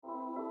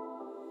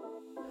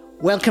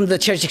Welcome to the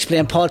Church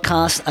Explained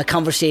podcast, a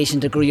conversation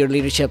to grow your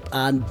leadership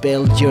and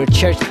build your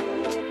church.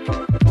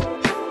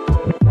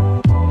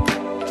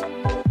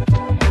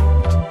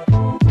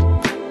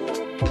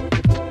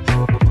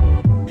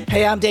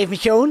 Hey, I'm Dave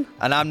McKeown.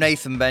 And I'm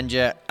Nathan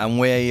Benger, and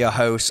we're your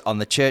hosts on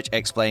the Church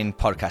Explained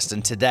podcast.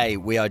 And today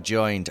we are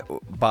joined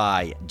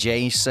by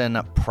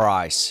Jason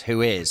Price,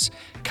 who is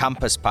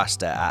campus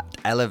pastor at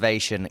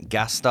Elevation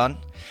Gaston.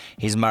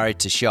 He's married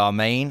to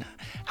Charmaine,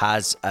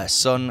 has a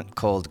son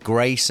called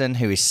Grayson,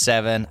 who is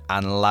 7,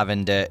 and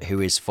Lavender,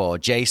 who is 4.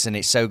 Jason,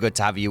 it's so good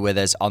to have you with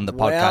us on the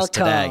podcast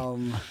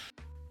Welcome.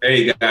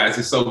 today. Hey guys,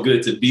 it's so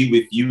good to be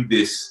with you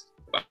this,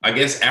 I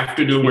guess,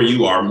 afternoon where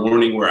you are,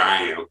 morning where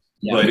I am.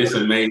 Yeah. But it's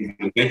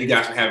amazing. Thank you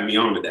guys for having me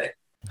on today.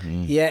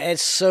 Yeah,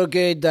 it's so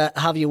good to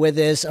have you with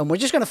us. And we're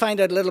just going to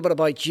find out a little bit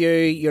about you,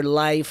 your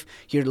life,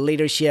 your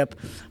leadership.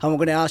 And we're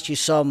going to ask you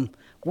some,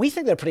 we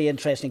think they're pretty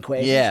interesting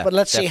questions. Yeah, but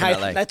let's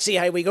definitely. see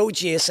how we go,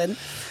 Jason.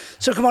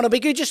 So come on, it'd be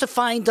good just to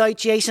find out,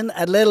 Jason,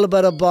 a little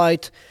bit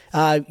about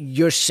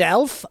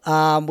yourself.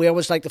 We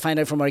always like to find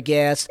out from our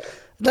guests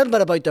a little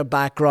bit about their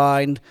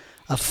background,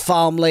 a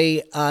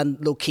family and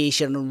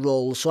location and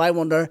role. So I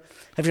wonder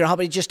if you're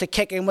happy just to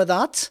kick in with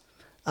that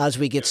as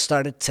we get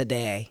started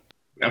today.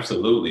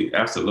 Absolutely.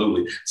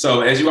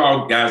 So as you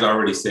all guys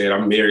already said,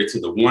 I'm married to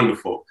the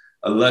wonderful,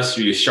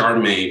 illustrious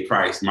Charmaine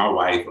Price, my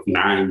wife of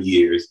 9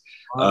 years.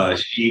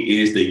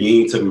 She is the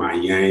yin to my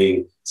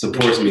yang,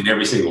 supports me in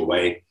every single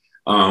way.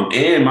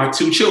 And my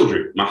 2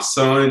 children, my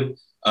son,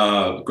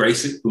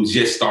 Grayson, who's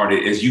just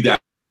started, as you guys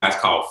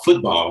call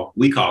football,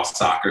 we call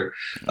soccer.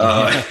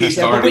 He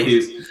started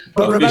his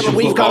But remember,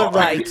 we've got it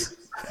right.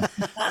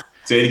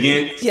 Say it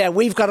again? Yeah,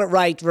 we've got it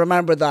right.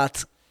 Remember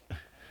that.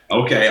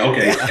 Okay.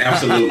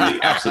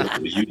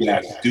 Absolutely. You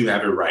guys do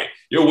have it right.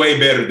 You're way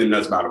better than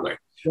us, by the way.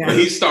 Yeah. But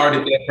he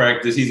started that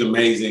practice. He's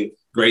amazing,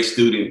 great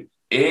student.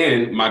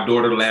 And my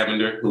daughter,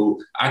 Lavender,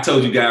 who I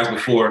told you guys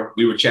before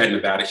we were chatting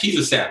about it, she's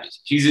a savage.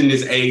 She's in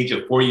this age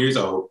of 4 years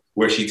old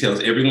where she tells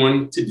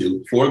everyone to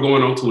do 4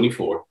 going on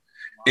 24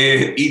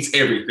 and eats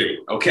everything,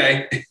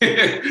 okay?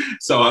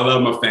 So I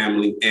love my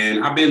family.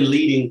 And I've been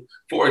leading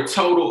for a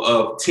total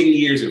of 10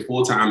 years in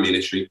full-time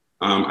ministry.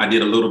 I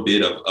did a little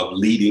bit of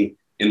leading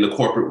in the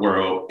corporate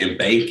world in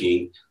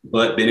banking,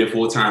 but been in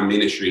full-time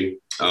ministry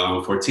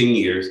for 10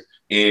 years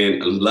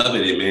and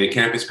loving it, man.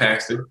 Campus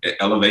pastor at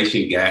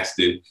Elevation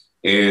Gaston.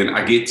 And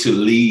I get to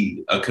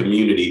lead a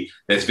community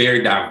that's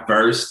very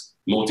diverse,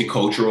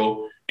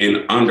 multicultural,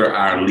 and under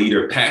our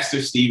leader,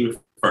 Pastor Stephen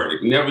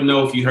Furtick. Never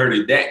know if you heard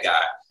of that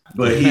guy,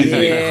 but he's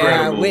an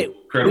incredible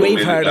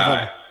man of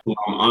God who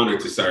I'm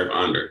honored to serve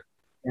under.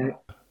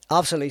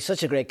 Absolutely,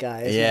 such a great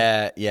guy.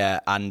 Yeah,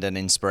 and an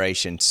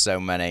inspiration to so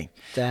many.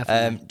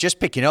 Definitely.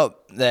 Just picking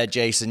up there,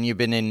 Jason, you've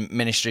been in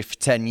ministry for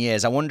 10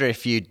 years. I wonder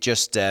if you'd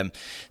just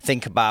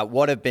think about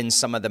what have been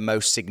some of the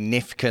most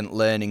significant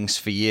learnings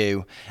for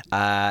you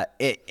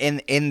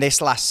in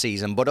this last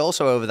season, but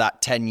also over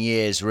that 10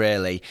 years,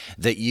 really,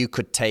 that you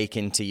could take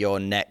into your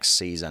next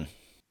season.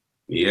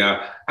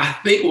 Yeah, I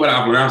think when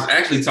I was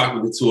actually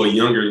talking to a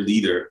younger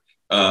leader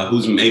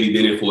who's maybe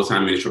been in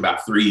full-time ministry for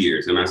about 3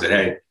 years, and I said,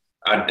 hey,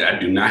 I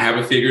do not have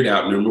it figured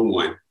out, number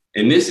one.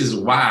 And this is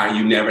why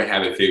you never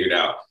have it figured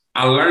out.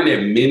 I learned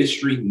that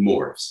ministry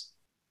morphs.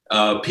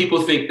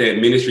 People think that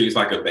ministry is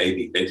like a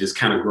baby that just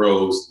kind of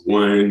grows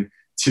 1,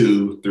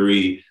 2,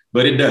 3,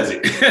 but it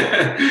doesn't.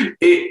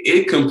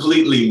 it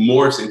completely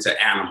morphs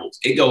into animals.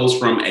 It goes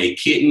from a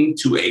kitten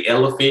to an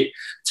elephant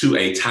to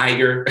a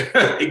tiger.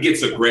 It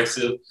gets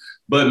aggressive.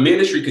 But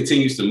ministry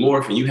continues to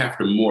morph, and you have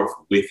to morph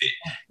with it.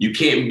 You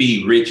can't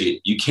be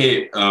rigid. You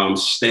can't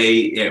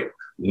stay at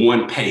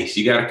one pace.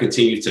 You got to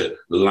continue to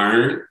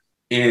learn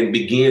and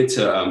begin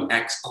to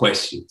ask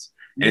questions.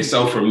 And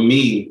so for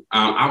me,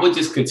 I would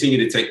just continue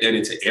to take that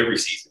into every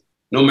season,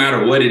 no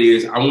matter what it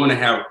is. I want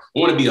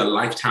to be a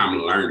lifetime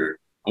learner.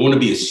 I want to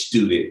be a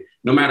student,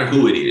 no matter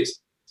who it is.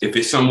 If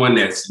it's someone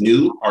that's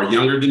new or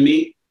younger than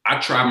me, I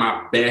try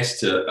my best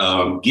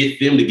to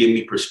get them to give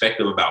me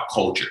perspective about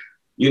culture.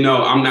 You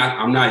know, I'm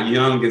not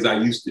young as I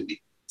used to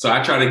be. So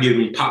I try to give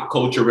them pop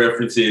culture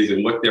references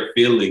and what they're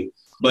feeling.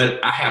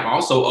 But I have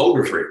also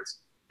older friends,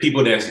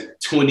 people that's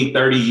 20,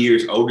 30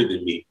 years older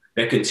than me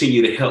that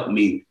continue to help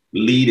me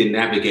lead and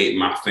navigate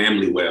my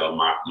family well,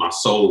 my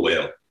soul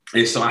well.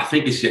 And so I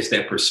think it's just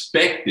that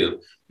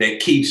perspective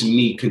that keeps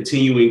me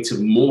continuing to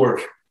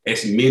morph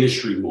as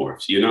ministry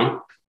morphs, you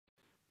know?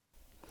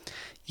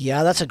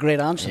 Yeah, that's a great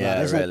answer.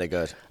 Yeah, really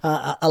good.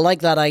 I like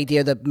that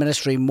idea that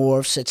ministry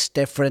morphs. It's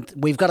different.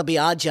 We've got to be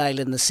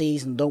agile in the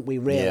season, don't we,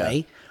 really?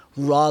 Yeah.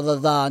 Rather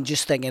than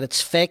just thinking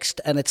it's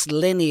fixed and it's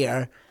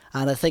linear.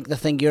 And I think the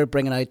thing you're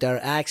bringing out there,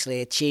 actually,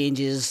 it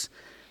changes,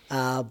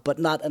 but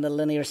not in a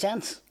linear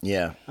sense.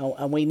 Yeah.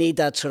 And we need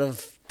that sort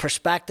of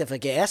perspective, I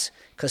guess,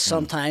 because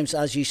sometimes,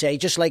 as you say,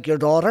 just like your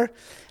daughter,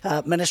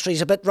 ministry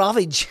is a bit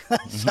ravage.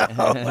 So,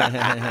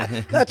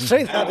 that's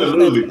true.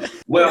 Absolutely.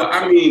 Well,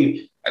 I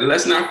mean, And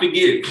let's not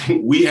forget,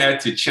 we had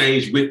to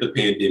change with the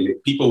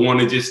pandemic. People want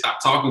to just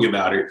stop talking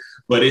about it,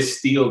 but it's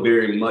still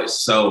very much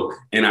so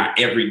in our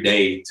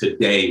everyday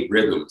today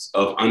rhythms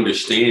of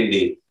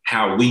understanding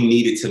how we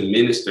needed to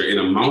minister in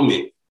a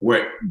moment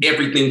where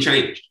everything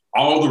changed.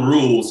 All the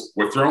rules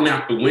were thrown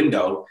out the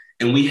window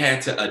and we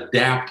had to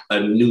adapt a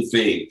new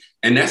thing.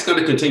 And that's going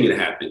to continue to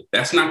happen.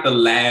 That's not the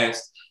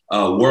last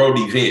world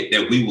event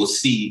that we will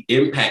see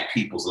impact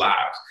people's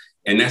lives.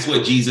 And that's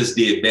what Jesus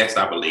did best,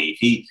 I believe.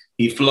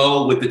 He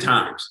flowed with the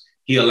times.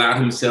 He allowed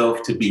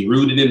himself to be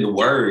rooted in the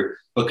word,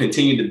 but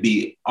continued to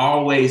be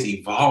always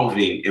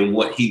evolving in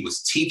what he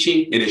was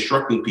teaching and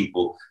instructing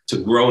people to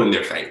grow in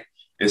their faith.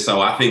 And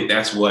so I think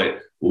that's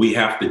what we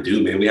have to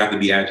do, man. We have to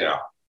be agile.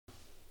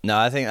 No,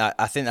 I think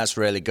that's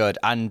really good.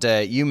 And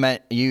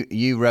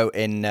you wrote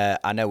in.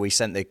 I know we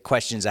sent the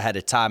questions ahead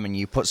of time, and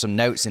you put some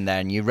notes in there,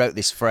 and you wrote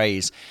this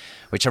phrase,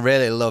 which I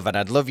really love, and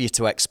I'd love you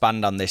to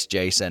expand on this,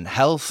 Jason.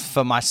 Health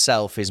for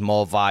myself is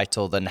more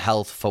vital than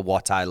health for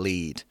what I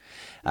lead.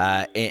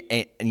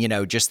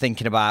 Just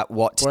thinking about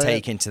what to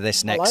take into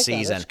this next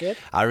season.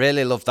 I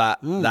really love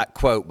that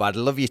quote, but I'd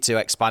love you to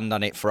expand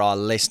on it for our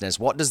listeners.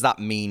 What does that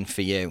mean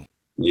for you?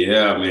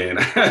 Yeah, man.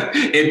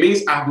 It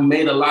means I've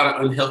made a lot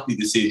of unhealthy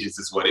decisions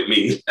is what it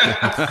means.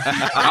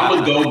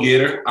 I'm a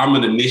go-getter. I'm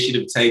an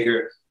initiative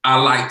taker.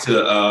 I like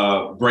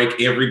to break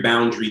every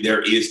boundary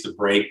there is to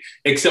break,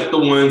 except the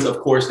ones, of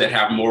course, that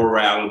have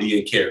morality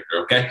and character,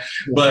 okay?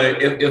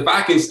 But if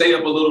I can stay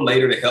up a little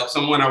later to help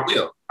someone, I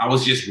will. I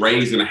was just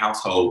raised in a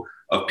household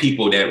of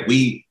people that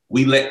we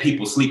let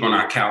people sleep on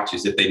our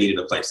couches if they needed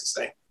a place to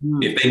stay.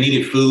 If they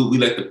needed food, we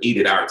let them eat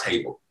at our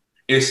table.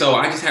 And so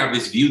I just have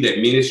this view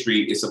that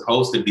ministry is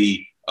supposed to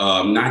be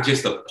not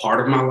just a part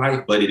of my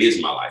life, but it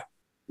is my life.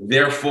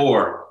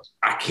 Therefore,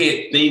 I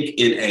can't think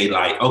in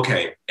a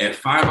okay, at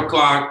 5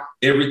 o'clock,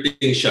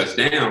 everything shuts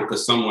down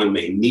because someone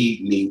may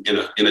need me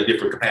in a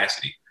different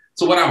capacity.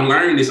 So what I've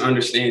learned is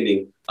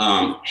understanding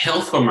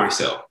health for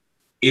myself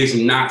is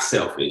not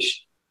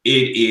selfish.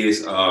 It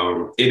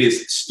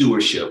is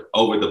stewardship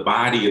over the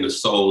body and the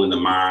soul and the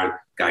mind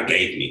God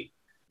gave me.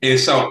 And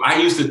so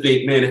I used to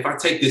think, man, if I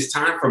take this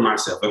time for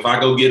myself, if I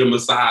go get a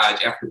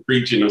massage after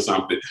preaching or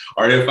something,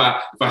 or if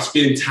I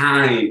spend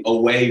time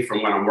away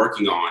from what I'm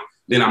working on,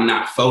 then I'm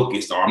not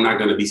focused or I'm not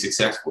going to be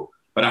successful.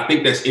 But I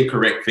think that's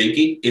incorrect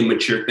thinking,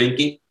 immature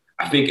thinking.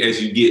 I think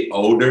as you get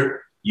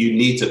older, you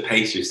need to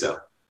pace yourself.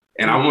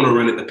 And I want to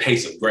run at the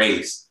pace of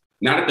grace,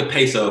 not at the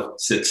pace of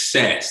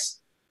success.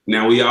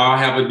 Now, we all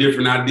have a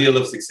different ideal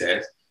of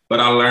success, but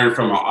I learned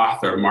from our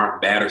author,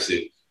 Mark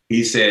Batterson.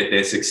 He said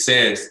that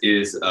success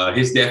is,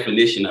 his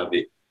definition of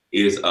it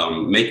is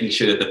making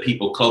sure that the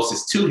people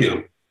closest to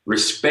him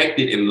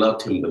respected and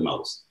loved him the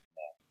most.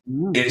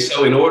 And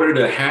so in order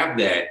to have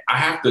that, I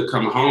have to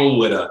come home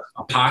with a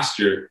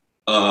posture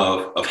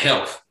of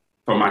health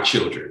for my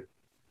children.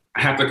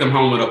 I have to come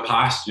home with a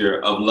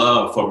posture of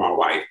love for my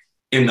wife.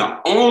 And the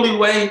only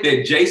way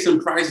that Jason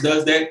Price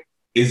does that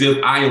is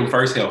if I am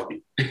first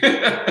healthy.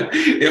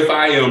 If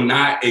I am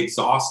not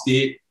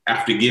exhausted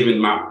after giving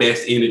my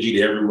best energy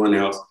to everyone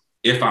else,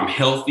 if I'm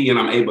healthy and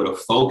I'm able to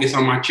focus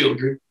on my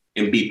children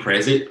and be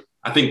present.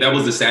 I think that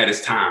was the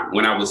saddest time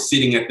when I was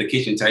sitting at the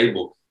kitchen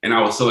table and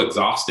I was so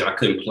exhausted, I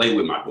couldn't play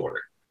with my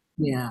daughter.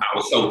 Yeah, I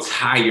was so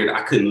tired,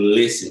 I couldn't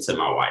listen to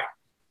my wife.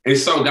 And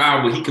so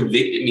God, when he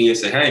convicted me and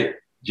said, hey,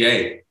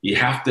 Jay, you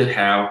have to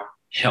have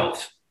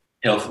health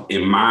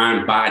in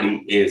mind,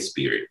 body, and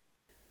spirit.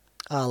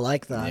 I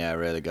like that. Yeah,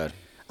 really good.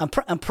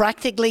 And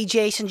practically,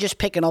 Jason, just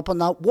picking up on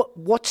that,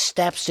 what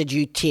steps did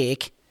you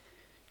take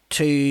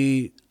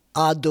to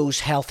add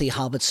those healthy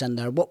habits in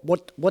there?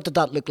 What did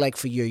that look like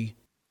for you?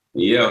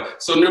 Yeah.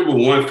 So number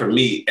one for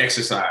me,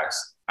 exercise.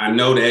 I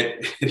know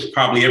that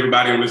probably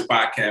everybody on this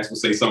podcast will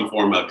say some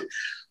form of it,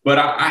 but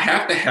I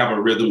have to have a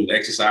rhythm of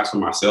exercise for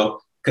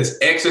myself because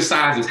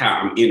exercise is how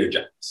I'm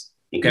energized.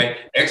 Okay.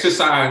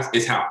 Exercise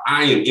is how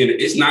I am in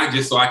it. It's not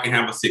just so I can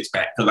have a six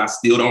pack because I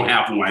still don't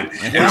have one.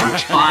 And I'm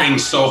trying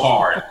so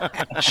hard.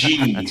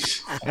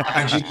 Jeez.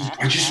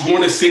 I just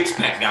want a six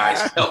pack, guys.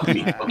 Help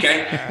me.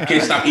 Okay. I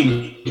can't stop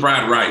eating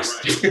fried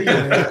rice.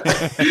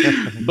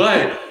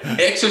 But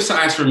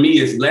exercise for me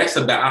is less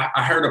about,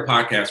 I heard a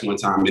podcast one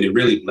time and it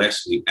really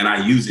blessed me. And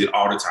I use it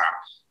all the time.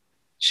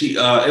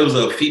 It was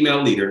a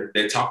female leader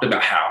that talked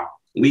about how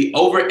we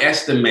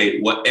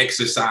overestimate what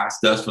exercise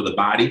does for the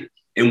body.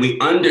 And we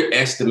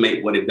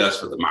underestimate what it does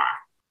for the mind.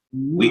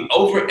 We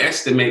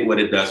overestimate what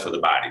it does for the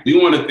body. We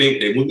want to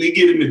think that when we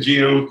get in the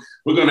gym,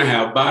 we're going to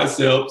have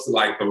biceps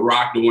like The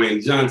Rock,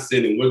 Dwayne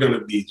Johnson, and we're going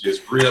to be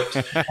just ripped.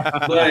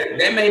 But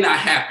that may not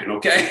happen,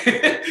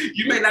 okay?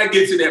 You may not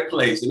get to that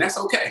place, and that's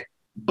okay.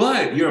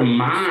 But your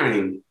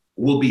mind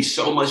will be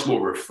so much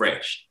more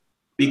refreshed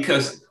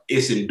because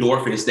it's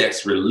endorphins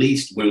that's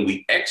released when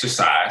we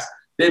exercise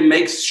that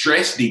makes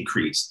stress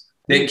decrease,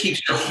 that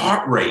keeps your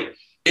heart rate.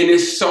 And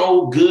it's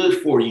so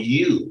good for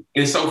you.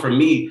 And so for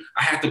me,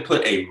 I have to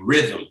put a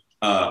rhythm.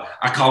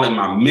 I call it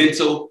my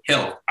mental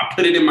health. I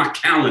put it in my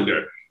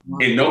calendar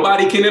And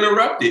nobody can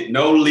interrupt it.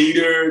 No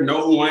leader,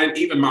 no one,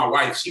 even my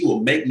wife, she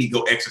will make me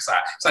go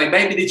exercise. It's like,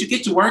 baby, did you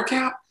get your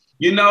workout?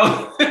 You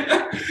know?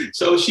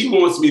 So she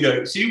wants me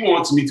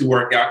to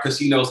work out because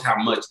she knows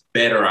how much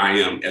better I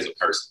am as a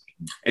person.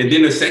 And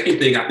then the second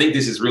thing, I think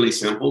this is really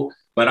simple,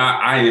 but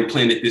I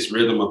implanted this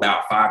rhythm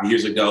about 5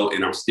 years ago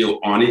and I'm still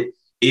on it,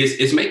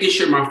 is making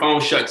sure my phone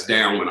shuts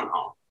down when I'm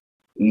home.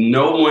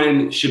 No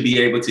one should be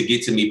able to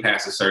get to me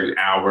past a certain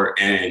hour.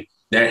 And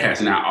that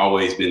has not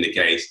always been the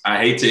case. I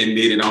hate to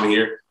admit it on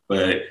here,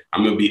 but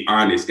I'm going to be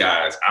honest,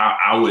 guys.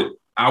 I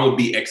would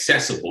be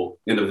accessible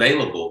and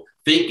available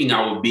thinking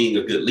I was being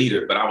a good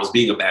leader, but I was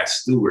being a bad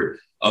steward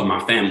of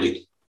my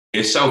family.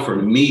 And so for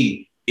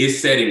me, it's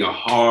setting a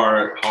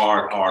hard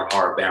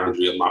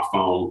boundary of my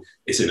phone.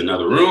 It's in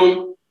another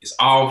room, it's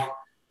off,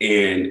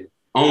 and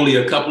only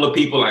a couple of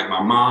people like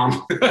my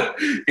mom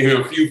and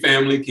a few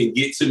family can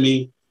get to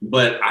me,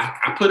 but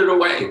I put it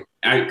away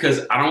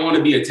because I don't want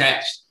to be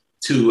attached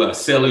to a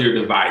cellular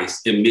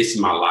device and miss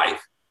my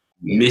life,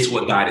 miss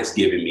what God has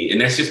given me. And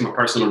that's just my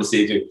personal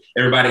decision.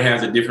 Everybody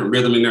has a different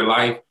rhythm in their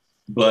life,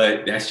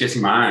 but that's just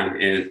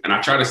mine. And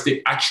I try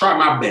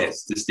my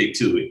best to stick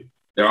to it.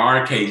 There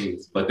are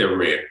occasions, but they're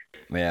rare.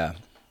 Yeah.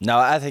 No,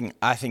 I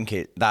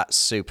think that's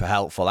super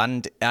helpful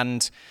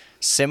and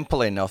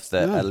simple enough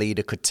that a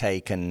leader could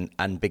take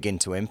and begin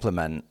to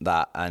implement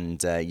that.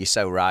 And you're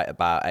so right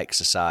about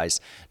exercise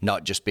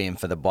not just being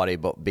for the body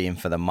but being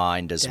for the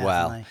mind as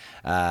well.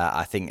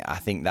 I think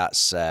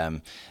that's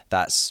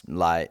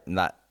like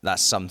that.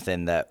 That's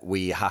something that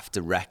we have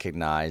to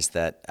recognize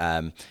that,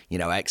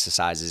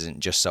 exercise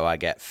isn't just so I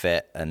get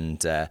fit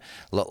and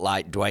look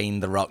like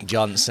Dwayne "The Rock"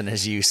 Johnson,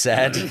 as you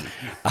said,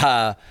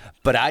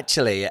 but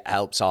actually it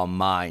helps our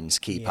minds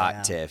keep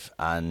active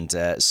and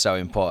so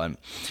important.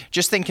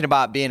 Just thinking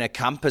about being a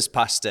campus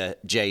pastor,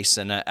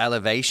 Jason, at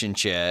Elevation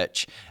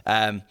Church,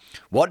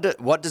 what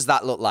does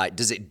that look like?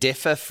 Does it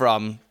differ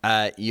from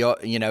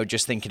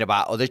just thinking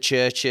about other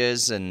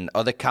churches and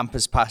other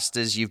campus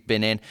pastors you've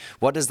been in?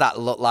 What does that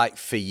look like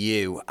for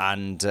you,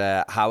 and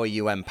how are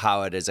you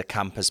empowered as a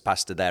campus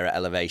pastor there at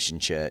Elevation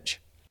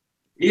Church?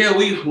 Yeah,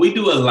 we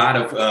do a lot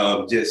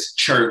of just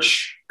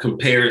church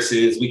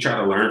comparisons. We try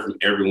to learn from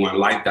everyone,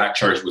 like that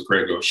church with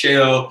Craig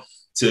Rochelle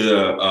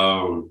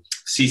to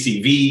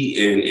CCV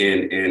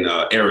in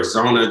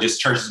Arizona, just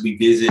churches we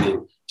visit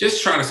and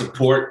just try to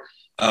support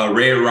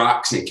Red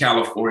Rocks in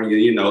California.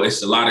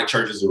 It's a lot of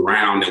churches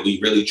around that we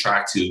really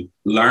try to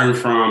learn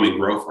from and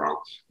grow from.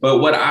 But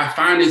what I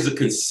find is a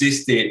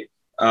consistent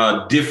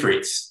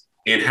difference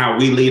in how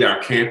we lead our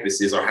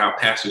campuses, or how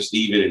Pastor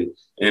Stephen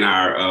and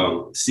our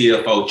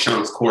CFO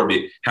Chunks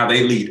Corbett, how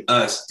they lead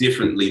us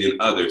differently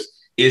than others,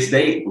 is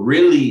they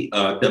really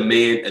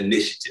demand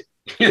initiative.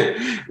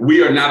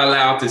 We are not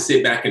allowed to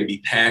sit back and be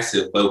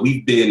passive, but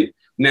we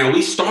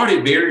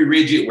started very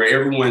rigid where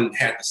everyone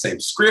had the same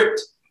script.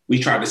 We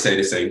try to say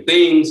the same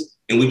things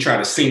and we try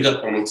to sync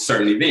up on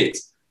certain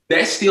events.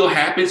 That still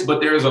happens,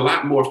 but there is a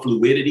lot more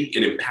fluidity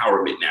and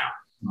empowerment now.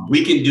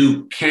 We can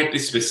do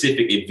campus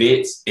specific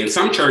events. In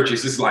some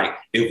churches, it's like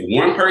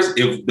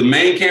if the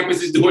main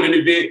campus is doing an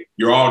event,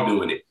 you're all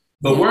doing it.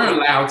 But we're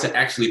allowed to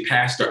actually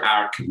pastor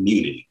our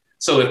community.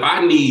 So if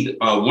I need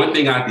one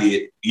thing I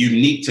did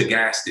unique to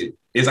Gaston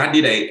is I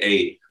did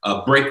a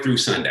breakthrough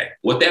Sunday.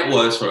 What that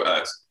was for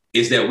us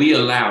is that we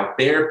allow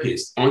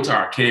therapists onto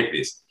our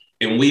campus,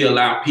 and we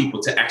allow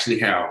people to actually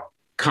have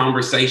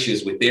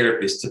conversations with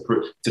therapists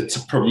to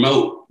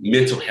promote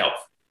mental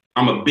health.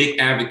 I'm a big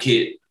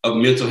advocate of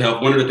mental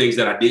health. One of the things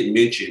that I didn't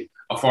mention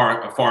as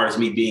far as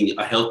me being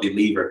a healthy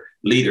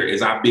leader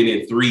is I've been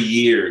in 3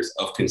 years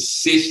of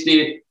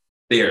consistent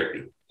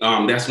therapy.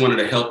 That's one of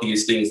the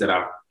healthiest things that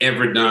I've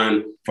ever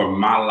done for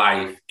my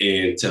life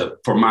and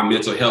for my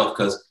mental health.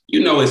 Because,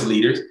 as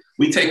leaders,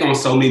 we take on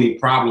so many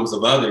problems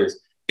of others,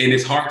 and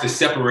it's hard to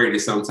separate it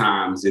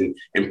sometimes and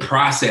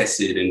process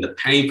it. And the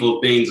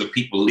painful things of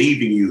people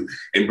leaving you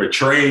and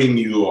betraying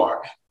you,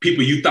 or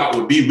people you thought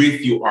would be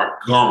with you are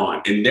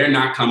gone and they're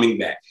not coming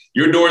back.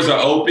 Your doors are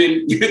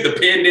open. The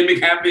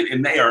pandemic happened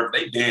and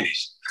they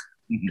vanished.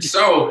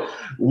 So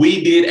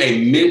we did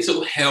a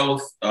mental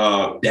health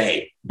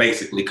day,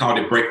 basically called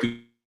it Breakthrough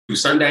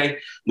Sunday.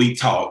 We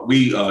talked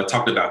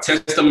about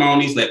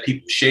testimonies, let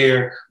people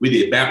share. We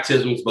did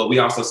baptisms, but we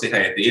also said,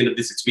 hey, at the end of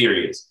this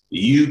experience,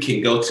 you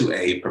can go to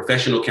a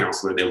professional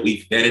counselor that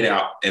we've vetted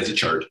out as a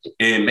church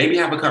and maybe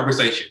have a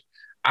conversation.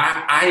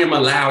 I am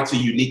allowed to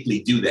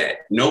uniquely do that.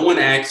 No one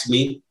asked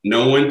me.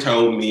 No one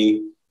told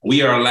me.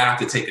 We are allowed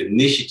to take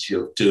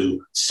initiative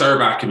to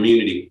serve our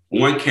community.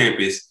 One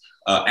campus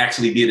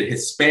actually did a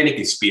Hispanic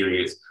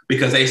experience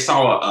because they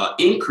saw an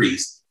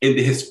increase in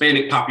the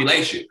Hispanic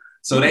population.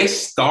 So they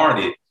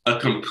started a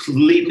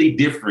completely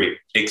different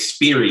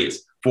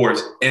experience for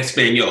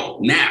Espanol.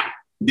 Now,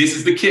 this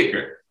is the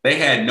kicker. They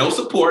had no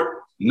support,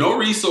 no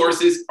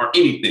resources or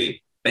anything.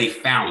 They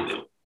found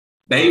them.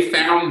 They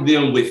found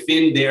them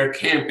within their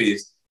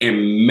campus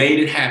and made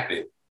it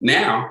happen.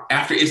 Now,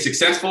 after it's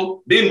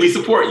successful, then we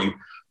support you.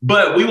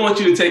 But we want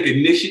you to take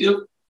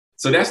initiative.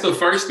 So that's the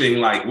first thing.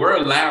 Like, we're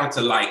allowed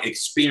to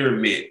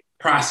experiment,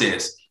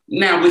 process.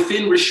 Now,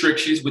 within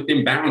restrictions,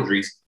 within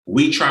boundaries,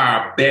 we try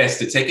our best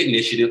to take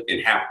initiative and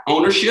have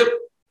ownership,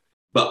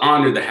 but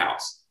honor the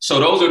house. So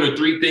those are the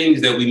three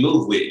things that we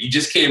move with. You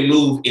just can't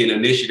move in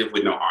initiative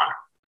with no honor.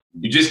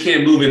 You just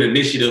can't move in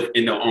initiative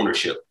and no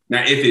ownership.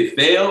 Now, if it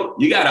failed,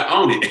 you got to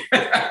own it.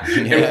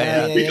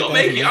 We're going to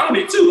make you own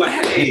it too.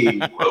 Like, hey,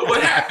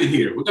 what happened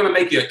here? We're going to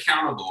make you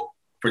accountable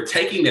for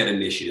taking that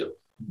initiative.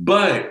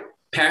 But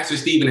Pastor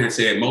Stephen has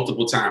said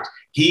multiple times,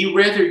 he'd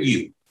rather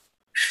you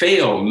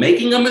fail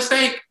making a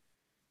mistake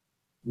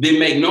than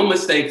make no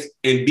mistakes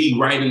and be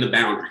right in the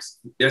boundaries.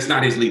 That's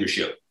not his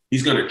leadership.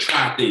 He's going to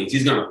try things.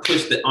 He's going to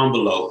push the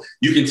envelope.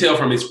 You can tell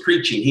from his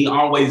preaching, he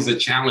always is a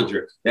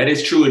challenger. That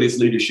is true in his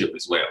leadership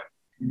as well.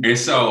 And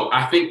so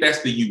I think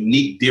that's the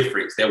unique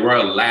difference, that we're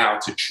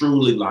allowed to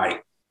truly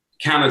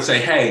kind of say,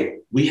 hey,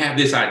 we have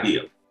this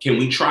idea. Can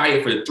we try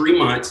it for 3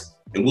 months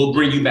and we'll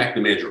bring you back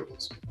the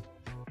measurables?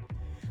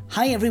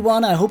 Hi,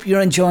 everyone. I hope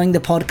you're enjoying the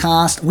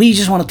podcast. We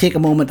just want to take a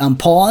moment and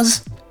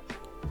pause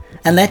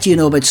and let you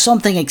know about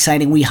something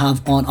exciting we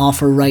have on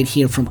offer right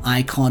here from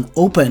Icon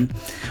Open.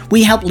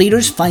 We help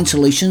leaders find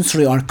solutions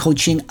through our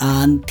coaching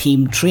and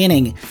team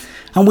training.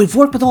 And we've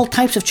worked with all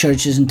types of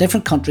churches in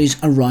different countries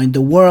around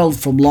the world,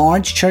 from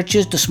large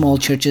churches to small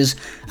churches,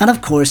 and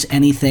of course,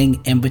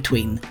 anything in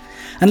between.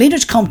 And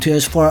leaders come to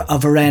us for a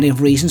variety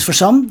of reasons. For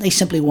some, they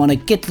simply want to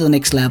get to the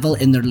next level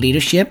in their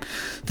leadership.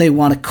 They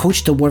want a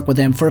coach to work with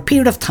them for a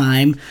period of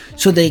time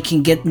so they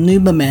can get new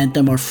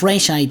momentum or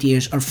fresh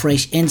ideas or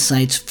fresh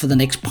insights for the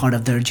next part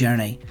of their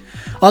journey.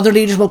 Other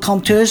leaders will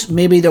come to us.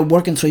 Maybe they're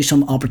working through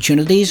some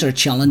opportunities or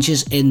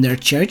challenges in their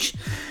church,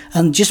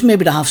 and just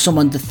maybe to have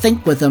someone to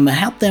think with them and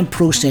help them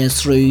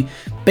process through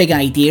big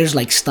ideas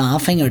like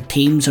staffing or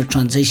teams or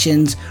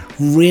transitions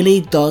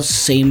really does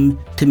seem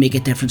to make a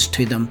difference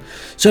to them.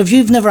 So if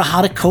you've never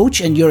had a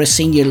coach and you're a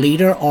senior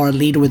leader or a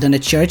leader within a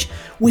church,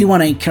 we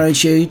want to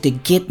encourage you to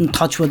get in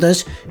touch with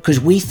us, because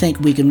we think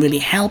we can really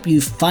help you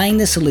find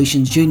the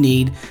solutions you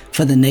need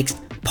for the next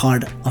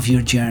part of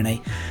your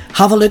journey.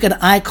 Have a look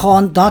at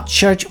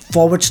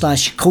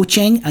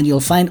icon.church/coaching and you'll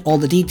find all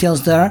the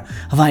details there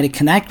of how to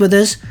connect with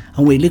us,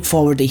 and we look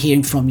forward to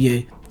hearing from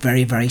you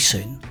very, very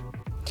soon.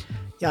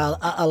 Yeah,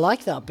 I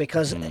like that,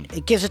 because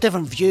it gives a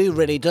different view,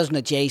 really, doesn't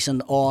it,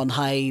 Jason, on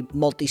how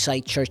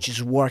multi-site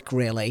churches work,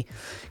 really?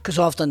 Because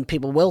often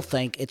people will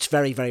think it's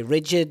very, very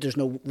rigid, there's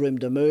no room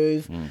to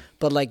move.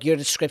 But like your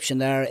description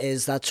there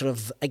is that sort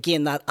of,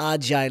 again, that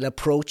agile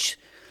approach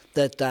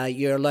that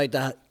you're allowed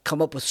to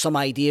come up with some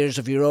ideas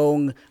of your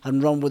own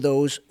and run with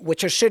those,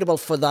 which are suitable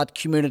for that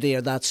community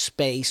or that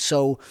space.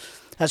 So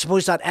I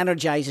suppose that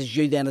energizes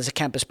you then as a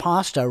campus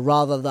pastor,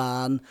 rather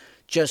than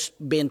just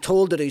being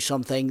told to do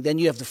something. Then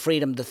you have the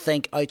freedom to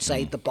think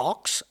outside the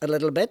box a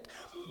little bit,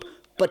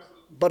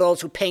 but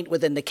also paint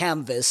within the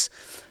canvas.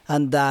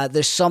 And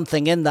there's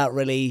something in that,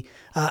 really,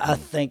 I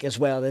think, as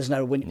well, isn't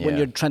there? When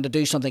you're trying to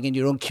do something in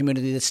your own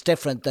community that's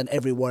different than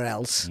everywhere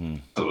else.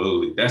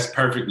 Absolutely, that's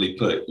perfectly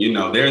put. You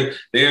know,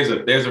 there's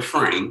a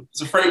frame.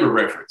 It's a frame of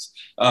reference.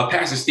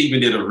 Pastor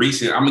Stephen did a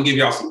recent. I'm gonna give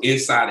y'all some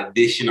inside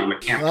edition on the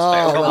campus. Oh,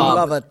 I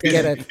love it.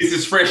 Get it. This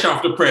is fresh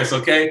off the press.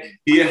 Okay,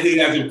 he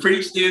hasn't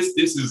preached this.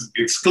 This is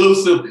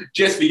exclusive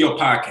just for your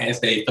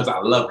podcast, Dave, because I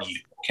love you.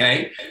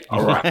 Okay,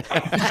 all right.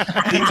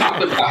 He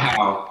talked about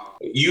how,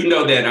 you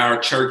know, that our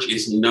church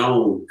is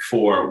known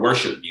for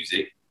worship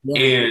music,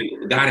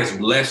 and God has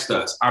blessed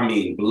us. I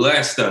mean,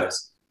 blessed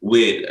us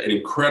with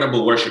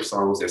incredible worship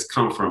songs that's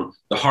come from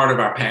the heart of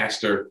our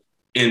pastor,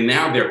 and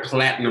now they're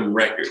platinum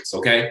records.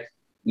 Okay,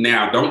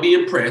 now don't be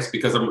impressed,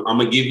 because I'm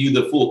gonna give you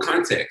the full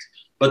context.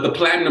 But the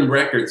platinum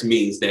records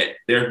means that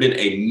there have been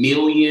 1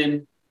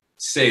 million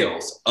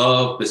sales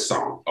of the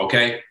song.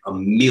 Okay,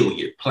 1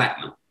 million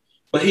platinum.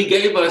 But he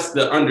gave us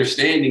the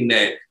understanding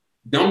that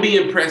don't be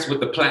impressed with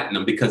the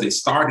platinum, because it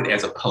started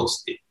as a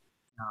Post-it.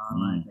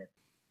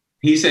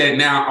 He said,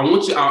 now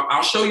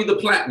I'll show you the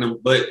platinum,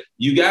 but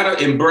you got to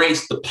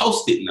embrace the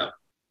Post-it note.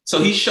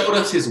 So he showed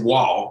us his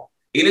wall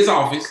in his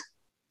office,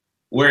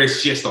 where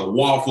it's just a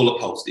wall full of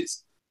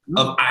Post-its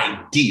of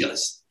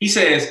ideas. He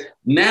says,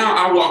 now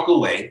I walk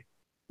away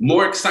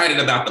more excited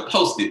about the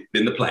Post-it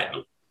than the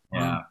platinum.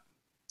 Yeah.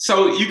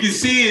 So you can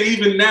see it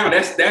even now.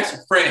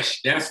 That's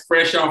fresh. That's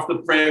fresh off the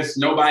press.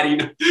 Nobody,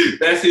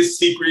 that's his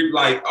secret.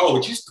 Like,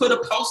 oh, just put a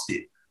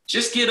Post-it.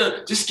 Just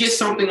get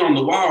something on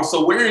the wall.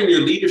 So where in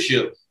your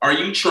leadership are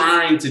you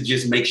trying to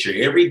just make sure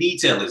every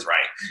detail is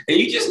right? And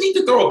you just need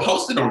to throw a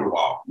Post-it on the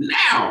wall.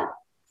 Now,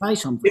 try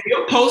something. If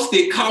your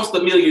Post-it cost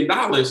 $1 million,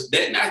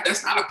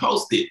 that's not a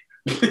Post-it.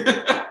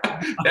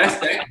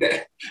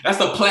 That's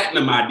a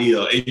platinum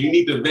idea, and you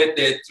need to vet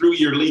that through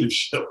your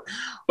leadership.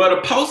 But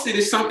a Post-it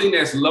is something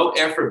that's low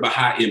effort but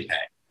high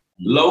impact,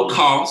 low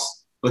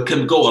cost but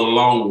can go a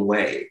long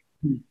way.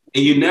 And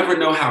you never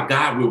know how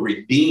God will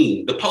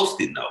redeem the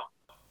Post-it note.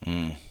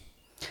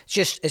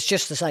 It's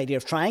just this idea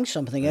of trying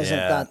something, isn't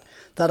it?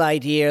 That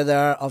idea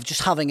there of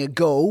just having a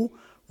go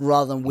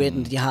rather than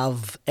waiting till you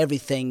have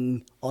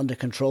everything under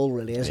control,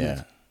 really, isn't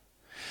it?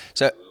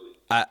 So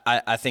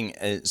I think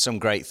some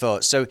great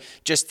thoughts. So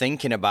just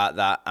thinking about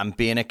that and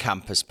being a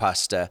campus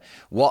pastor,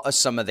 what are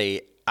some of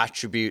the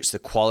attributes, the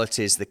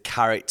qualities, the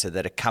character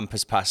that a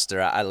campus pastor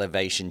at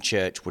Elevation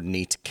Church would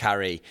need to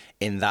carry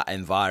in that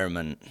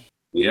environment?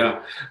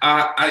 Yeah,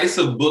 it's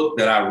a book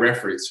that I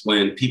reference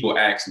when people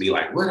ask me,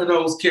 like, what are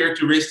those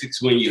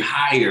characteristics when you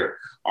hire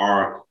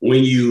or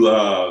when you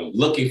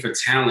looking for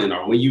talent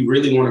or when you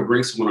really want to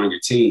bring someone on your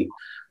team?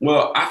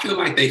 Well, I feel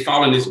like they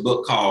fall in this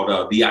book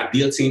called The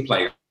Ideal Team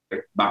Player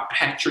by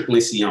Patrick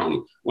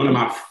Lencioni, one of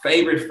my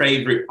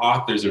favorite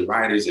authors and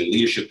writers and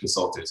leadership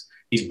consultants.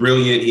 He's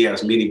brilliant. He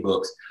has many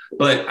books.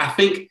 But I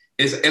think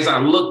as I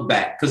look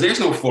back, because there's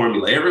no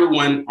formula,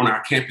 everyone on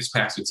our campus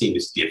pastor team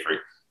is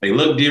different. They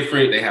look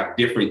different. They have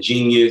different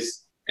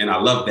genius. And I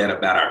love that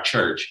about our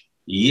church.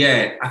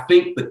 Yet, I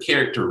think the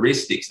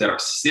characteristics that are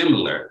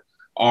similar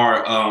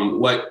are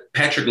what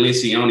Patrick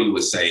Lencioni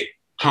would say: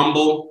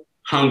 humble,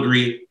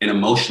 hungry, and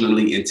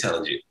emotionally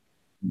intelligent.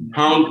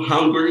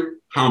 Hungry,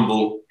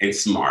 humble, and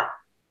smart.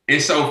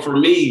 And so for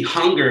me,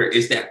 hunger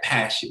is that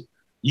passion.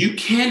 You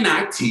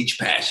cannot teach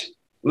passion.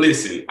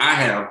 Listen, I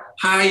have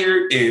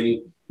hired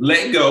and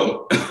let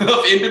go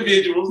of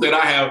individuals that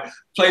I have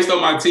placed on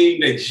my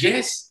team that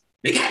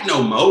they got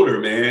no motor,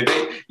 man.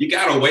 You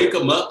got to wake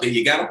them up and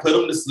you got to put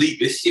them to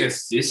sleep. It's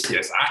just,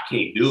 I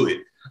can't do it.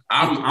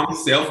 I'm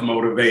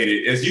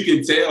self-motivated. As you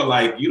can tell,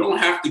 like, you don't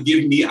have to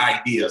give me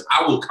ideas.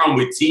 I will come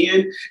with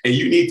 10 and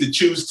you need to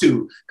choose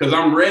 2 because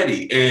I'm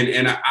ready.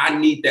 And I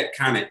need that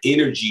kind of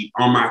energy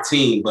on my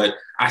team. But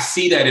I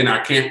see that in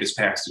our campus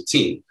pastor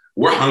team.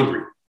 We're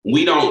hungry.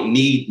 We don't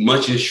need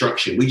much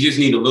instruction. We just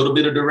need a little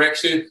bit of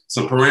direction,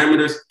 some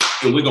parameters,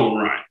 and we're going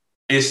to run.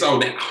 And so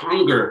that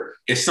hunger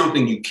is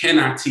something you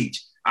cannot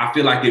teach. I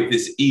feel like if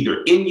it's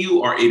either in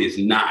you or it is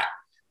not.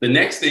 The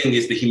next thing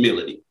is the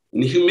humility.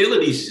 And the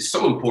humility is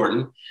so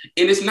important.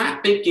 And it's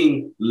not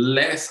thinking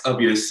less of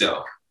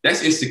yourself.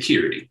 That's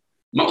insecurity.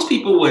 Most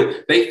people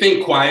they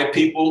think quiet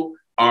people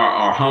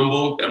are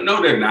humble.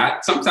 No, they're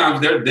not.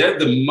 Sometimes they're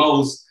the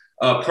most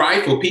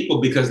prideful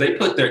people because they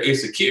put their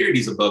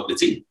insecurities above the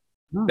team.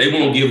 They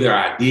won't give their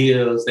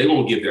ideas. They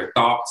won't give their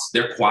thoughts.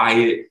 They're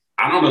quiet.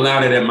 I don't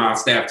allow that at my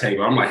staff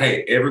table. I'm like,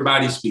 hey,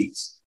 everybody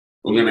speaks.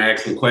 We're going to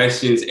ask some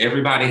questions.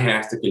 Everybody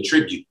has to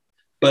contribute.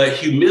 But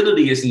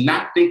humility is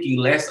not thinking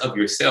less of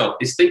yourself.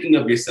 It's thinking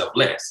of yourself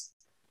less.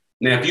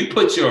 Now, if you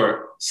put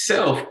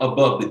yourself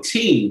above the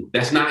team,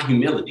 that's not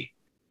humility.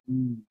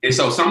 And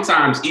so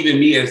sometimes even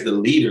me as the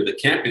leader, the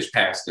campus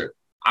pastor,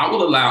 I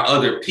will allow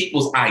other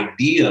people's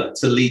idea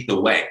to lead the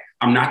way.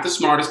 I'm not the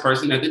smartest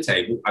person at the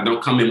table. I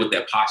don't come in with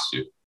that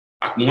posture.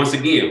 Once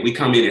again, we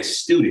come in as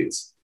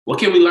students. What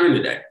can we learn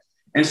today?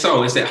 And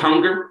so it's that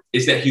hunger,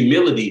 it's that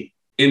humility.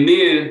 And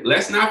then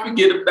let's not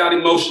forget about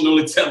emotional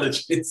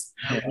intelligence.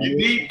 You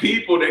need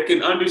people that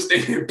can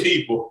understand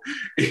people.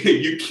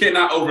 You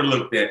cannot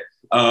overlook that.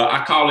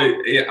 I call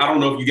it, I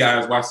don't know if you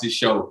guys watch this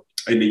show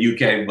in the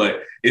UK,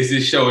 but it's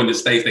this show in the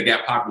States that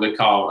got popular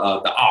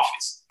called The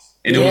Office.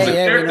 And there was a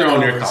character on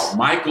there called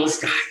Michael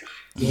Scott.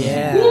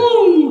 Yeah.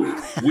 Woo!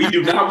 We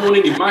do not want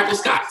any Michael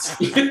Scotts.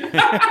 They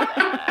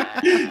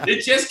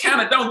just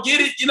kind of don't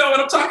get it. You know what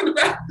I'm talking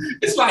about?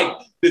 It's like,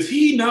 does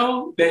he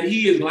know that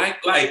he is like,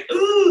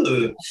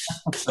 ugh.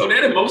 So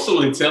that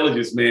emotional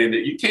intelligence, man,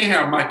 that you can't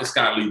have Michael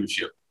Scott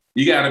leadership.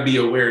 You got to be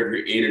aware of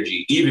your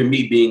energy. Even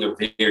me being a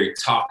very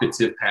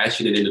talkative,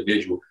 passionate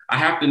individual, I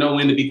have to know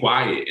when to be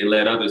quiet and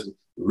let others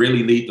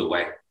really lead the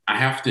way. I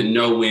have to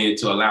know when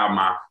to allow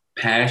my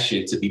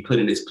passion to be put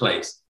in its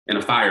place, in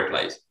a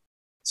fireplace,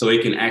 so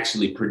it can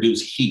actually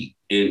produce heat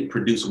and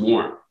produce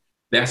warmth.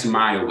 That's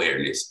my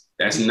awareness.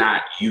 That's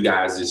not you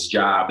guys'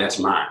 job. That's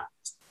mine.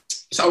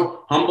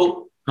 So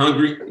humble,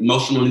 hungry,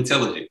 emotional,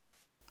 intelligent.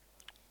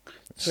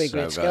 Three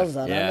great skills,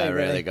 that, yeah, aren't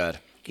they, really good.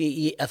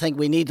 I think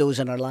we need those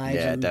in our lives.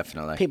 Yeah, and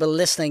definitely. People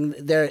listening,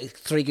 there are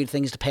 3 good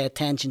things to pay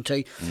attention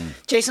to.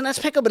 Jason, let's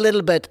pick up a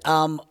little bit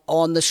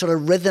on the sort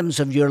of rhythms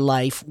of your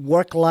life,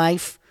 work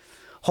life,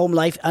 home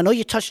life. I know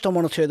you touched on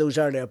 1 or 2 of those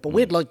earlier, but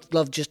we'd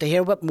love just to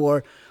hear a bit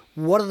more.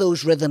 What do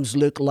those rhythms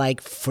look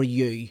like for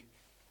you?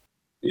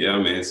 Yeah,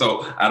 man.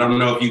 So I don't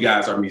know if you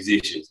guys are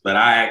musicians, but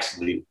I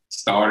actually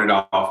started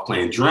off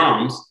playing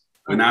drums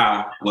when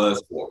I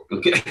was 4.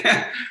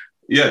 Okay.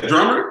 Yeah,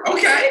 drummer.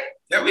 Okay,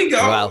 there we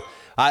go.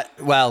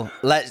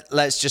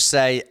 Let's just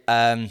say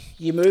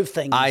you move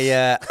things.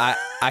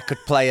 I could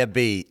play a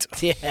beat.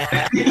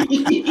 Yeah.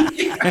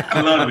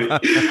 I love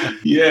it.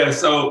 Yeah,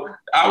 so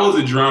I was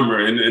a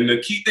drummer, and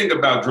the key thing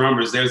about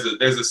drummers, there's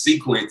a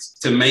sequence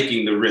to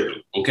making the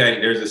rhythm.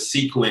 Okay, there's a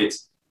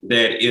sequence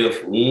that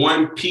if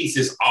one piece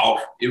is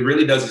off, it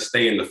really doesn't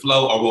stay in the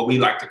flow, or what we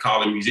like to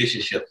call in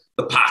musicianship,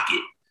 the pocket.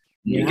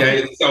 Yeah.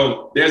 Okay,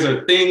 so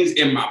there's things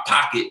in my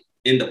pocket,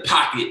 in the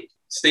pocket,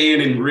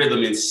 staying in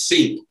rhythm and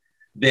sync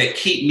that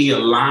keep me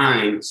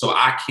aligned so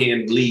I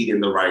can lead in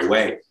the right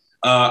way.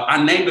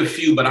 I named a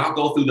few, but I'll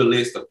go through the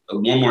list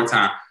one more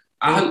time.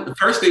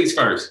 First things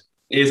first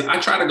is I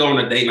try to go on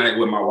a date night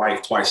with my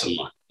wife twice a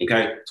month.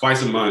 Okay,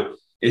 twice a month.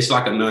 It's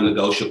like a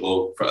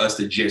non-negotiable for us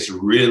to just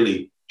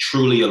really,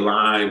 truly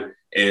align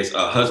as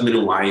a husband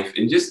and wife,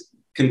 and just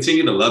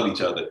continue to love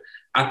each other.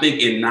 I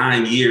think in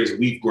 9 years,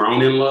 we've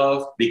grown in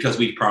love because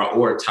we've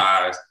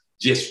prioritized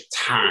just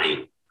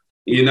time.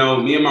 You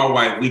know, me and my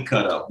wife, we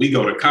cut up. We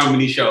go to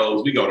comedy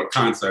shows. We go to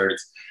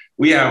concerts.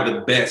 We have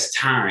the best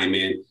time.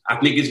 And I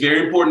think it's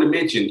very important to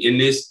mention in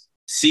this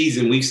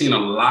season, we've seen a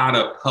lot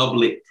of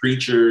public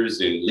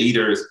preachers and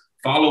leaders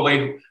fall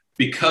away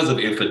because of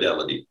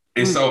infidelity.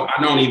 And so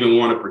I don't even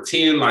want to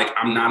pretend like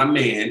I'm not a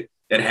man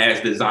that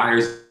has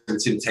desires and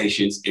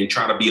temptations and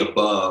try to be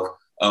above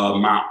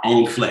my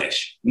own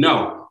flesh.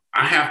 No,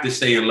 I have to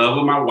stay in love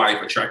with my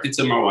wife, attracted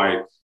to my wife,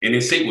 and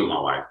in sync with my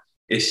wife.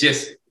 It's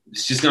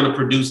just going to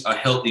produce a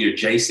healthier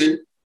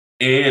Jason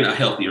and a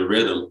healthier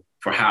rhythm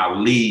for how I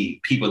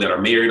lead people that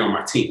are married on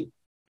my team,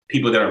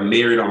 people that are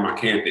married on my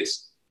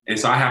campus. And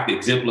so I have to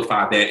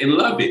exemplify that and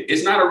love it.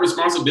 It's not a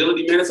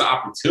responsibility, man. It's an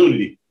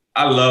opportunity.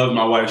 I love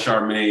my wife,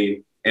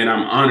 Charmaine, and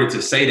I'm honored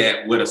to say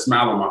that with a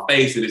smile on my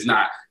face. And it's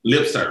not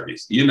lip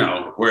service, you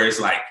know, where it's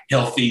like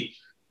healthy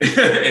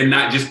and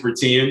not just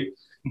pretend.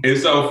 And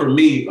so for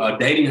me,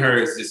 dating her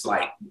is just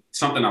like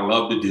something I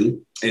love to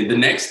do. And the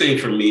next thing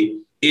for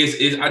me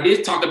is I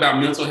did talk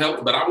about mental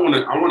health, but I want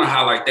to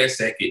highlight that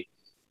second.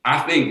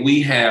 I think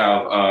we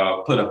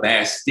have put a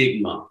bad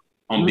stigma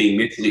on being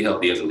mentally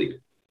healthy as a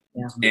leader.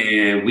 Yeah.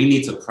 And we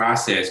need to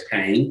process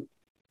pain.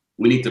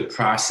 We need to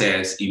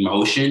process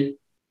emotion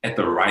at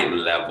the right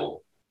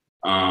level.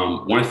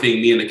 One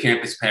thing me and the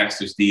campus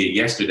pastors did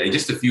yesterday,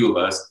 just a few of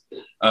us,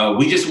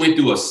 we just went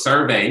through a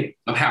survey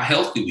of how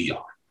healthy we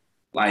are.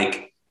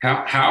 Like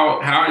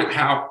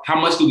how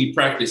much do we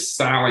practice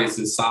silence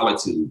and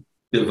solitude,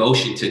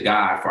 devotion to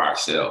God for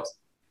ourselves?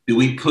 Do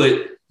we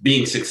put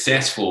being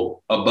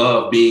successful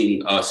above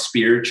being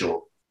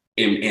spiritual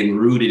and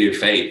rooted in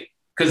faith?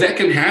 Because that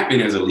can happen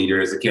as a leader,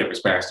 as a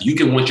campus pastor. You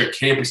can want your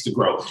campus to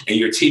grow and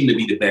your team to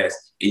be the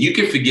best, and you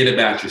can forget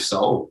about your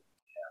soul.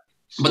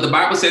 But the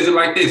Bible says it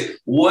like this: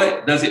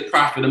 what does it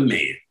profit a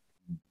man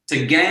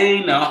to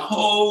gain the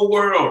whole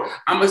world?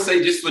 I'm going to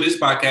say, just for this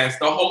podcast,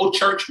 the whole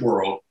church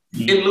world,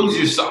 and lose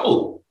your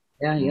soul.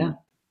 Yeah.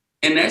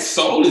 And that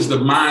soul is the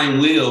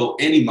mind, will,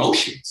 and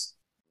emotions.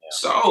 Yeah.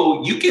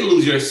 So you can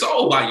lose your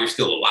soul while you're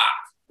still alive.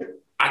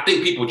 I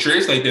think people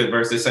translate that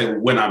verse and say,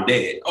 when I'm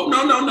dead. Oh,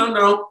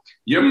 no.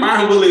 Your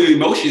mind, will, and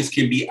emotions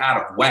can be out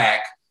of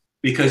whack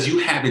because you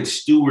haven't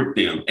stewarded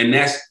them. And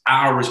that's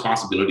our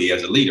responsibility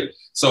as a leader.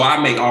 So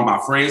I make all my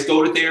friends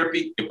go to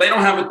therapy. If they don't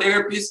have a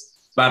therapist,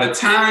 by the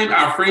time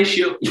our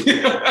friendship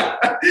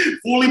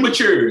fully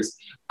matures,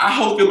 I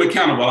hold them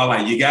accountable. I'm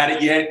like, you got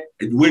it yet?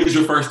 When is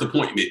your first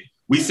appointment?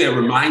 We set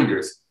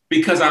reminders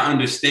because I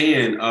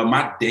understand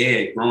my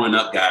dad growing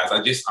up, guys.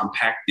 I just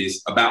unpacked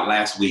this about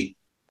last week.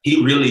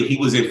 He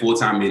was in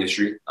full-time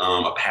ministry,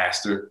 a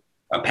pastor,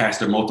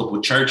 multiple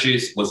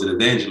churches, was an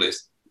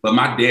evangelist. But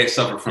my dad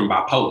suffered from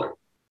bipolar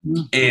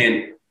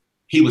and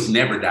he was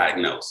never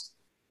diagnosed.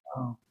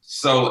 Oh.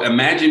 So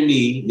imagine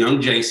me,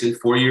 young Jason,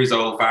 4 years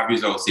old, 5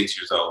 years old, 6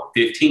 years old,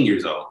 15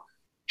 years old,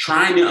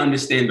 trying to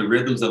understand the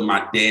rhythms of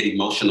my dad's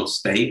emotional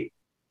state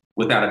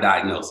without a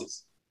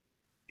diagnosis.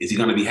 Is he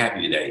going to be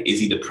happy today? Is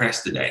he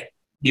depressed today?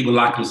 He would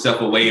lock himself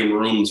away in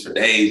rooms for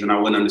days and I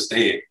wouldn't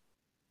understand.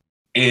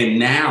 And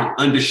now,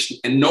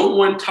 and no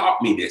one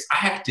taught me this. I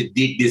have to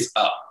dig this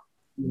up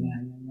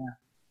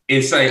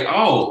and say,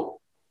 oh,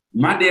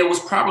 my dad was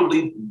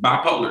probably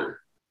bipolar.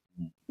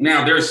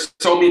 Now, there's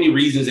so many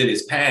reasons in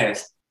his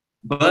past,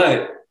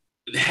 but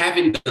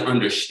having the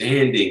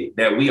understanding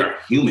that we are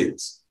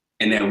humans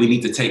and that we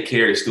need to take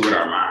care and steward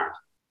our mind.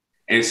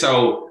 And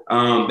so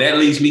that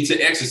leads me to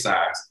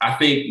exercise. I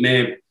think,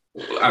 man,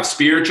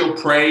 spiritual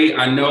pray.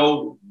 I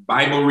know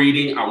Bible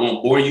reading. I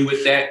won't bore you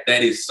with that.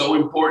 That is so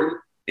important.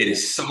 It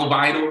is so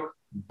vital.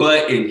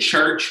 But in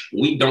church,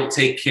 we don't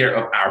take care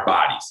of our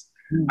bodies.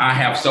 I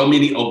have so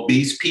many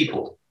obese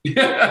people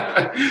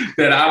that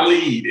I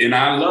lead and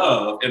I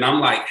love. And I'm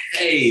like,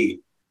 hey,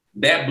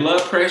 that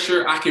blood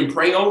pressure, I can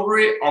pray over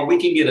it, or we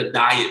can get a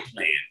diet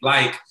plan.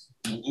 Like,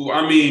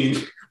 I mean,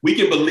 we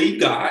can believe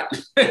God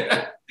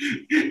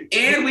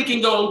and we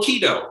can go on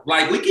keto.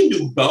 Like, we can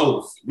do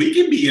both. We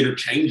can be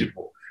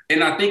interchangeable.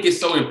 And I think it's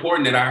so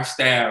important that our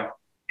staff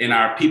and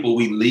our people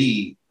we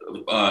lead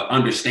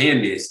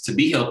understand this to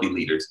be healthy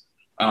leaders.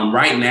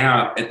 Right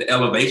now at the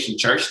Elevation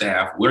Church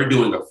staff, we're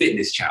doing a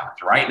fitness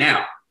challenge right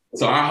now.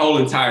 So our whole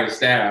entire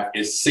staff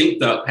is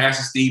synced up.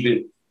 Pastor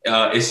Stephen,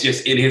 it's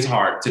just in his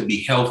heart to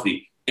be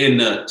healthy and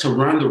to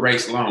run the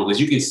race long.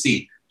 As you can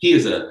see, he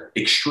is an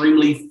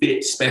extremely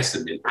fit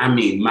specimen. I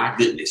mean, my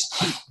goodness.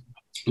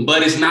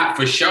 But it's not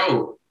for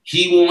show.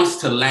 He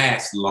wants to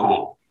last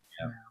long.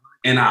 Yeah.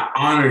 And I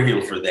honor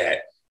him for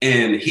that.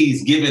 And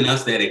he's given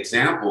us that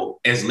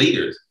example as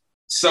leaders.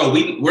 So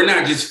we're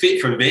not just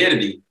fit for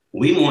vanity.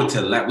 We want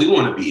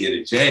to be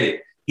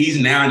energetic. He's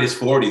now in his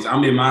 40s.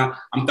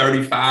 I'm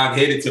 35,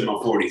 headed to my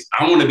 40s.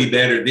 I want to be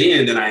better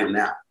then than I am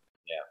now.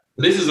 Yeah.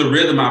 This is a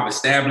rhythm I've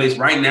established.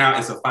 Right now,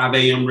 it's a 5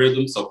 a.m.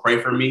 rhythm. So pray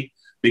for me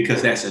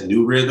because that's a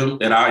new rhythm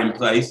that I'm in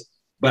place.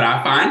 But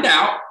I find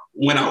out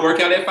when I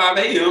work out at 5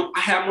 a.m., I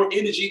have more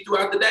energy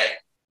throughout the day.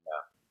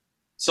 Yeah.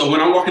 So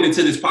when I'm walking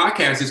into this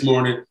podcast this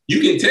morning,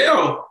 you can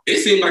tell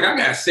it seemed like I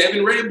got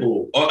 7 Red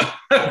Bull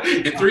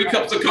and 3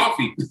 cups of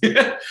coffee.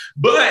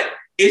 But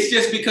it's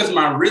just because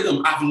my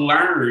rhythm, I've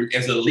learned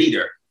as a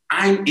leader,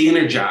 I'm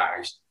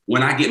energized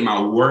when I get my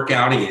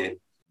workout in,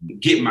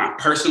 get my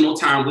personal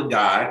time with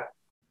God,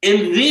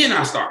 and then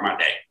I start my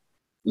day.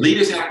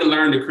 Leaders have to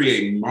learn to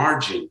create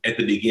margin at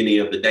the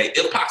beginning of the day,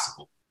 if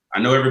possible. I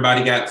know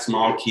everybody got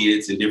small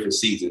kids in different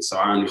seasons, so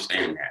I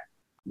understand that.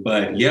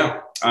 But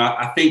yeah,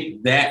 I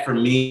think that for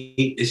me,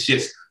 it's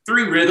just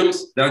 3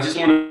 rhythms that I just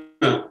want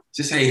to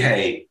just say,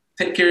 hey,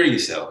 take care of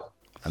yourself.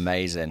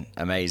 Amazing.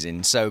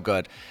 So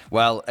good.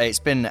 Well, it's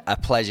been a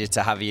pleasure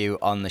to have you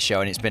on the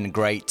show, and it's been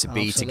great to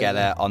be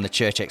together on the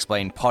Church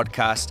Explained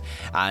podcast.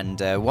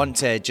 And want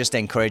to just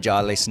encourage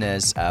our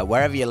listeners,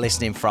 wherever you're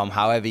listening from,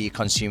 however you're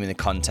consuming the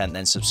content,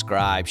 then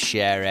subscribe,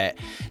 share it,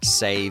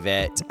 save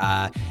it.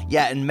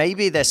 And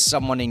maybe there's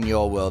someone in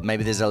your world,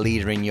 maybe there's a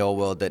leader in your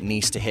world that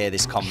needs to hear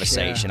this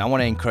conversation. I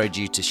want to encourage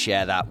you to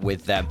share that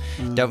with them.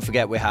 Don't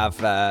forget, we have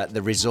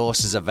the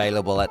resources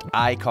available at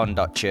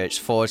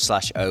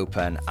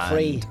icon.church/open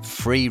and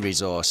free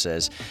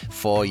resources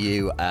for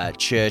you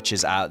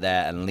churches out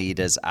there and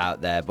leaders out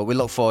there. But we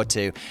look forward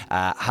to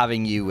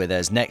having you with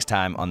us next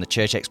time on the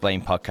Church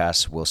Explained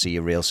podcast. We'll see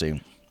you real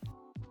soon.